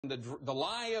The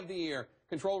lie of the year.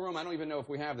 Control room, I don't even know if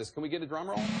we have this. Can we get a drum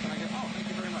roll? Oh, thank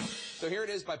you very much. So here it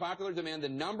is, by popular demand, the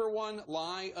 #1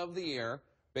 lie of the year,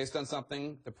 based on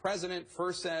something the president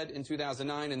first said in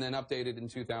 2009 and then updated in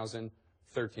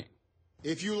 2013.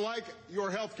 If you like your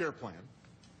health care plan,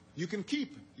 you can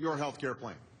keep your health care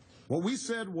plan. What we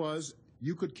said was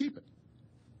you could keep it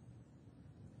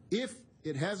if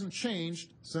it hasn't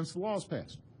changed since the law's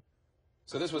passed.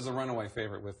 So this was a runaway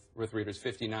favorite with readers.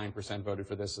 59% voted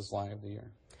for this as lie of the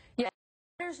year. Yeah,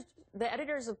 the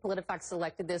editors of Politifact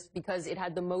selected this because it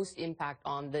had the most impact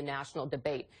on the national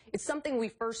debate. It's something we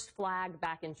first flagged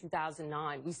back in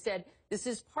 2009. We said this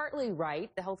is partly right.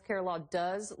 The health care law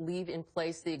does leave in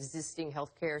place the existing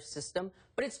health care system,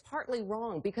 but it's partly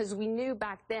wrong because we knew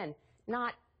back then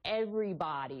not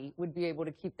everybody would be able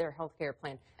to keep their health care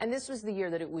plan. And this was the year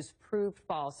that it was proved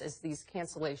false as these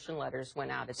cancellation letters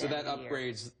went out at the end of the year. So that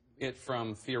upgrades it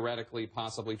from theoretically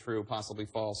possibly true, possibly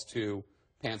false to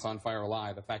pants on fire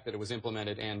lie, the fact that it was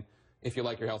implemented, and if you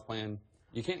like your health plan,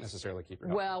 you can't necessarily keep your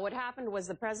health plan. Well, what happened was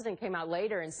the president came out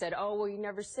later and said, oh, well, you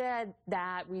never said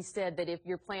that. We said that if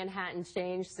your plan hadn't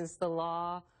changed since the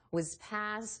law was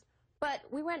passed. But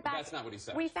we went back. That's not what he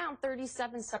said. We found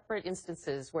 37 separate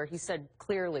instances where he said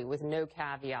clearly, with no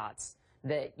caveats,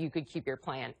 that you could keep your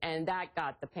plan. And that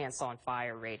got the pants on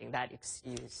fire rating, that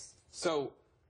excuse. So